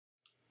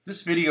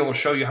This video will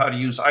show you how to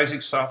use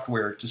Isaac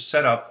software to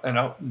set up an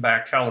out and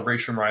back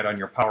calibration ride on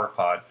your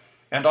PowerPod,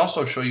 and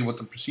also show you what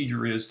the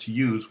procedure is to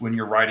use when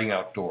you're riding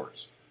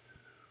outdoors.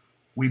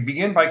 We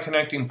begin by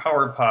connecting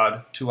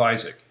PowerPod to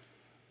Isaac.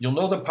 You'll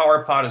know the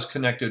PowerPod is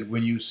connected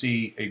when you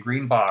see a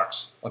green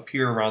box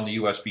appear around the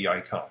USB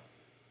icon.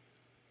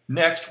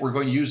 Next, we're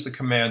going to use the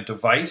command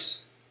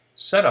device,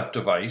 setup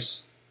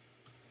device,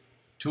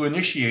 to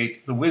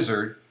initiate the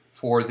wizard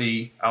for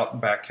the out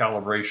and back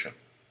calibration.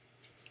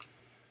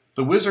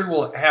 The wizard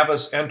will have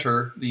us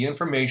enter the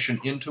information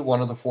into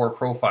one of the four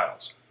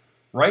profiles.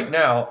 Right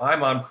now,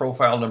 I'm on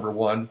profile number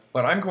 1,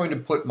 but I'm going to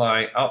put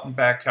my out and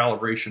back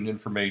calibration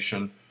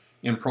information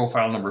in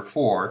profile number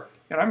 4,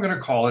 and I'm going to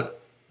call it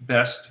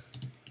best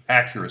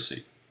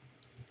accuracy.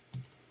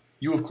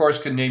 You, of course,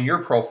 can name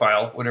your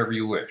profile whatever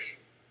you wish.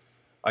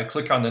 I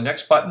click on the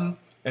next button,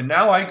 and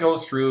now I go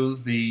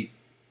through the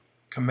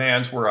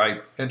commands where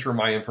I enter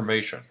my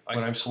information.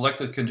 When I've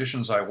selected the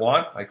conditions I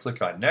want, I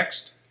click on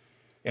next.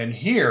 And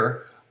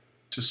here,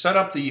 to set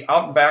up the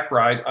out and back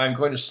ride, I'm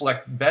going to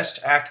select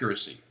best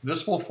accuracy.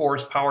 This will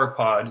force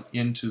PowerPod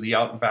into the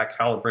out and back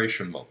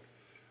calibration mode.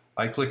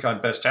 I click on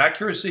best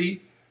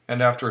accuracy,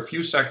 and after a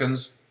few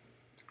seconds,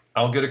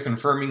 I'll get a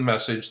confirming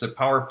message that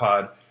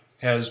PowerPod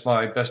has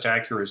my best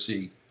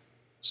accuracy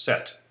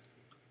set.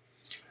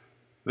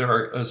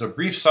 There is a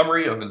brief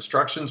summary of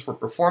instructions for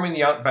performing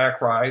the out and back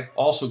ride,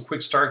 also a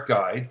quick start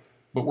guide,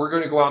 but we're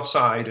going to go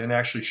outside and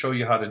actually show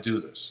you how to do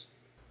this.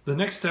 The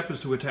next step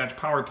is to attach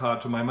PowerPod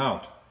to my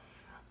mount.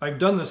 I've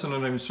done this and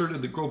I've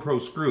inserted the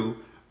GoPro screw,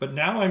 but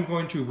now I'm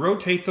going to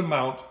rotate the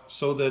mount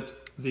so that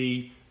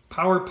the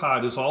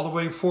PowerPod is all the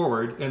way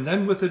forward, and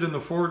then with it in the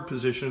forward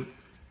position,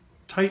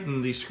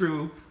 tighten the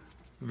screw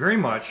very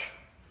much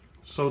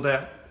so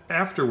that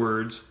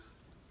afterwards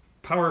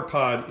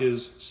PowerPod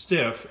is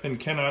stiff and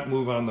cannot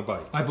move on the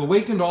bike. I've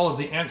awakened all of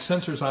the ant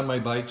sensors on my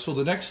bike, so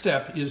the next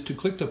step is to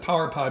click the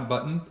PowerPod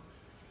button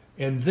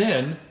and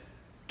then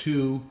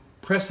to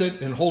press it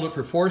and hold it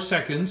for 4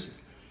 seconds.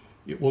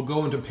 It will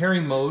go into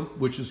pairing mode,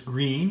 which is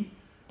green.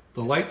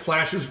 The light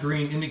flashes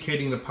green,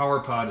 indicating the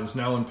PowerPod is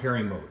now in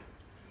pairing mode.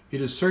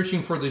 It is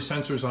searching for the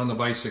sensors on the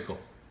bicycle.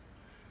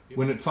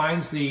 When it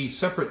finds the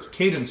separate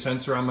cadence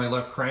sensor on my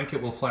left crank,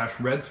 it will flash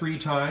red 3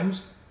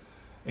 times.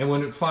 And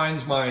when it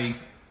finds my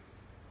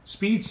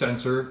speed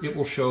sensor, it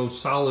will show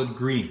solid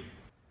green.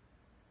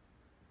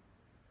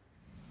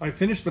 I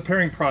finished the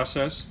pairing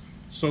process,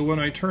 so when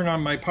I turn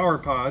on my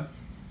PowerPod,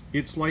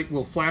 its light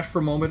will flash for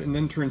a moment and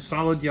then turn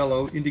solid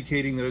yellow,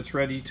 indicating that it's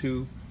ready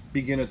to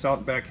begin its out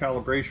and back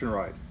calibration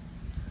ride.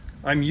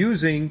 I'm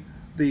using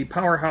the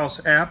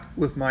Powerhouse app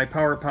with my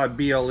PowerPod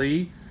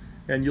BLE,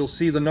 and you'll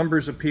see the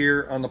numbers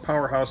appear on the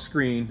Powerhouse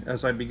screen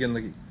as I begin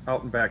the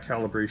out and back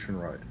calibration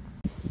ride.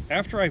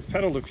 After I've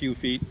pedaled a few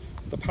feet,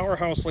 the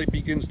Powerhouse light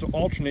begins to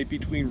alternate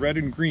between red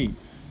and green.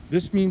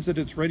 This means that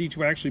it's ready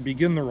to actually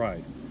begin the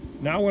ride.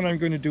 Now what I'm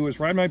going to do is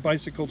ride my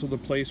bicycle to the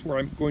place where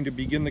I'm going to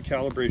begin the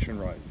calibration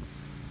ride.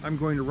 I'm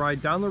going to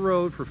ride down the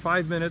road for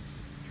 5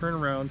 minutes, turn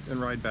around,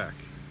 and ride back.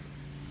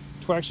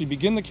 To actually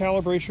begin the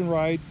calibration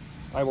ride,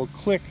 I will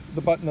click the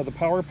button of the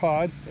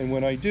PowerPod, and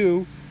when I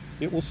do,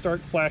 it will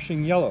start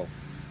flashing yellow.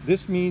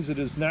 This means it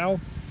is now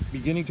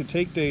beginning to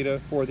take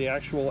data for the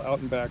actual out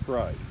and back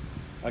ride.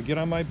 I get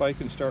on my bike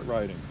and start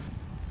riding.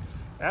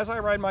 As I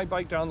ride my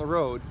bike down the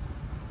road,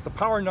 the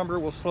power number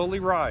will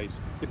slowly rise.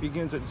 It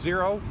begins at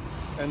 0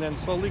 and then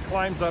slowly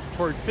climbs up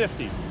toward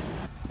 50.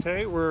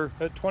 Okay, we're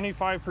at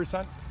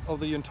 25% of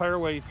the entire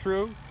way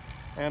through,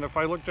 and if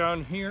I look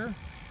down here,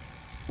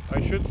 I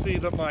should see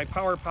that my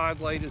PowerPod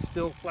light is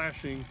still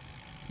flashing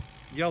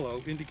yellow,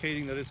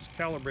 indicating that it's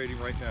calibrating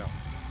right now.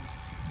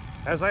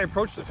 As I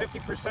approach the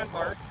 50%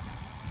 mark,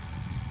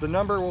 the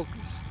number will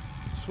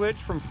switch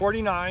from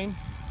 49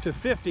 to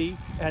 50,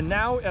 and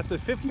now at the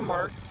 50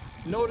 mark,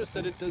 notice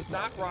that it does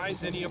not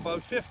rise any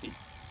above 50.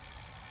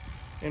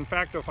 In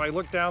fact, if I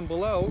look down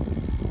below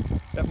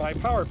at my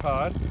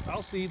PowerPod,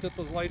 I'll see that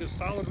the light is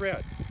solid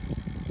red.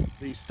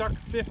 The stuck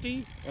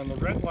 50 and the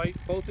red light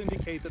both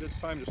indicate that it's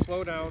time to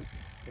slow down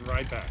and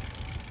ride back.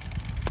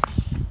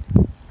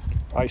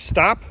 I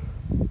stop,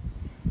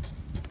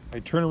 I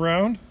turn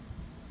around,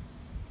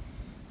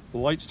 the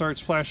light starts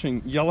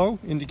flashing yellow,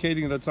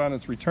 indicating that it's on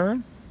its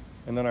return,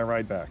 and then I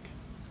ride back.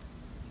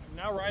 I'm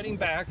now riding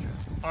back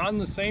on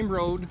the same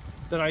road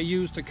that I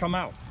used to come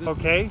out.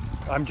 Okay,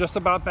 I'm just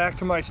about back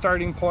to my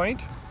starting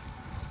point,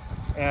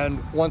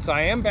 and once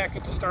I am back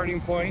at the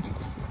starting point,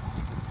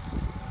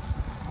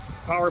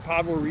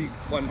 PowerPod will read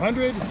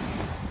 100,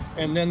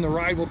 and then the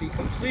ride will be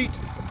complete,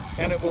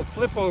 and it will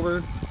flip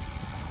over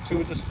to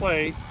a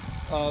display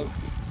of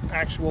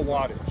actual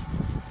wattage.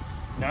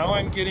 Now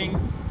I'm getting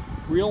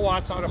real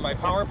watts out of my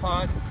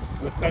PowerPod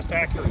with best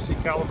accuracy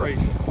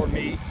calibration for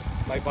me,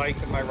 my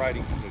bike, and my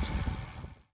riding conditions.